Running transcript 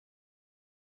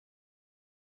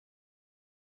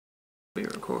be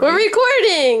recorded. We're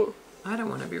recording! I don't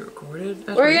want to be recorded.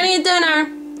 That's We're gonna eat dinner.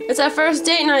 It's our first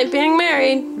date night being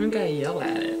married. You gotta yell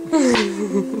at it.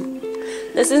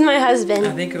 This is my husband.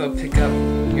 I think it'll pick up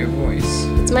your voice.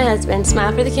 It's my husband.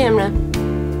 Smile for the camera.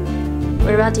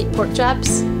 We're about to eat pork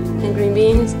chops and green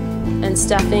beans and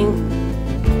stuffing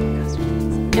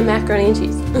and macaroni and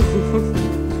cheese.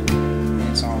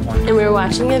 It's all one. And we're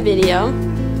watching a video.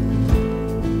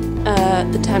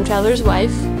 The Time Traveler's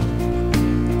Wife.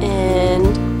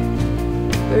 And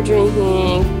we're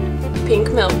drinking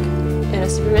pink milk in a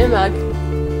Superman mug.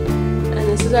 And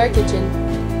this is our kitchen.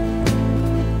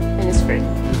 And it's free.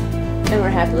 And we're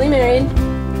happily married.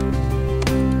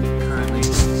 Currently.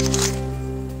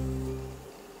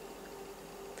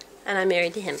 And I'm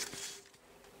married to him.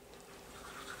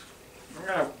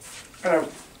 I got a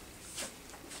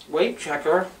weight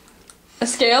checker. A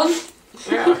scale?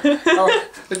 Yeah. Oh,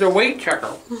 it's a weight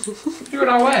checker. See what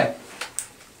I weigh.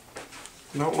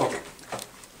 Don't look.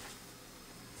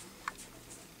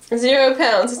 0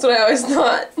 pounds. That's what I always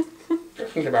thought.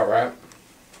 That seems about right.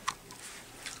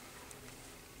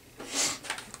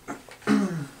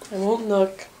 I won't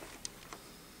look.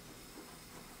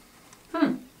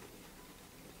 I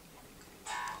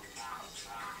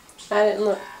didn't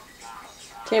look.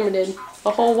 Camera did.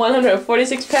 A whole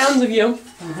 146 pounds of you.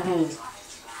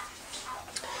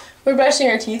 We're brushing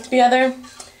our teeth together.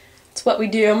 It's what we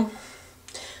do.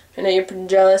 I know you're pretty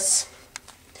jealous.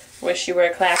 Wish you were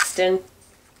a Claxton.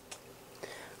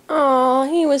 Aw,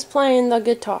 he was playing the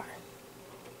guitar.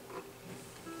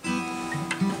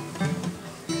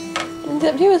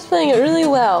 Except he was playing it really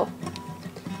well.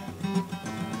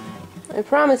 I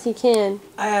promise he can.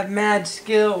 I have mad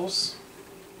skills.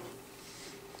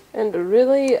 And a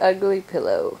really ugly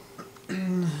pillow.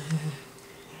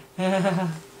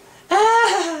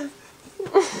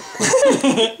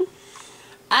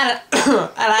 I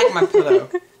like my pillow.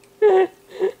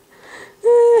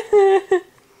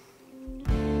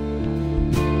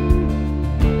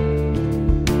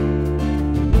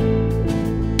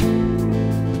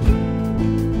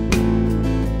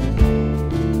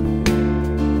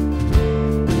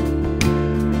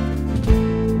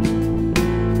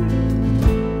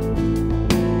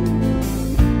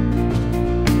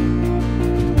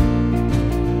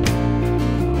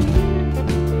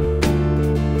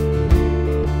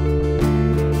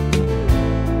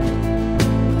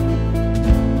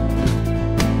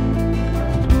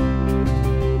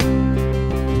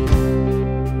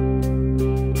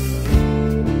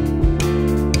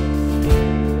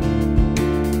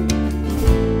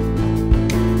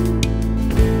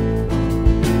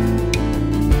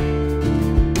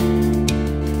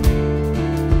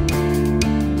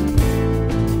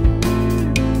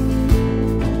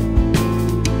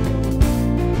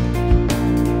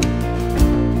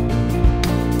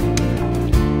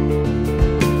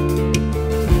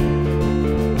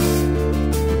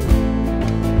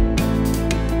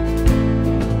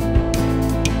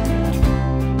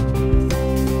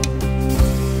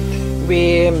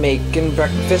 We're making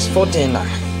breakfast for dinner.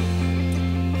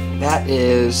 That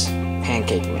is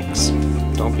pancake mix.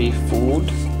 Don't be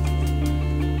fooled.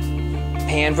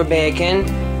 Pan for bacon.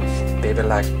 Baby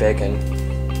likes bacon.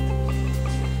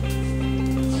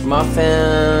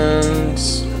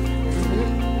 Muffins.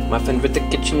 Muffins with the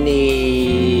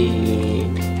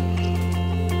KitchenAid.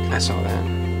 I saw that.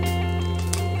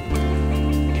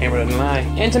 Camera didn't lie.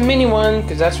 And a mini one,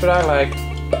 because that's what I like.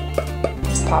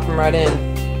 Just pop them right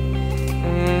in.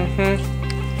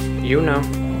 You know.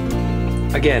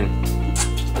 Again.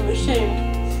 I'm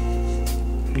ashamed.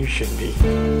 You should be.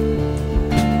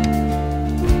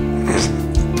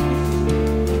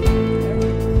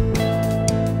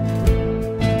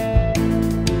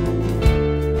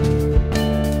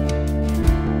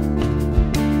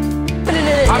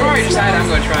 I've already decided I'm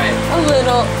going to try it. A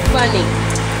little funny.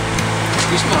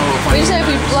 You smell a little funny. We just said if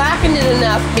we blackened it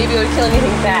enough, maybe it would kill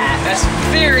anything bad. That's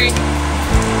very...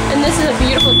 And this is a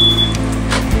beautiful...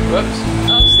 Whoops.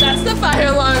 Oh, that's the fire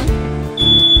alarm.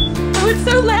 Oh, it's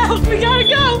so loud. We gotta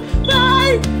go.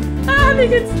 Bye. Ah,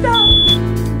 make it stop.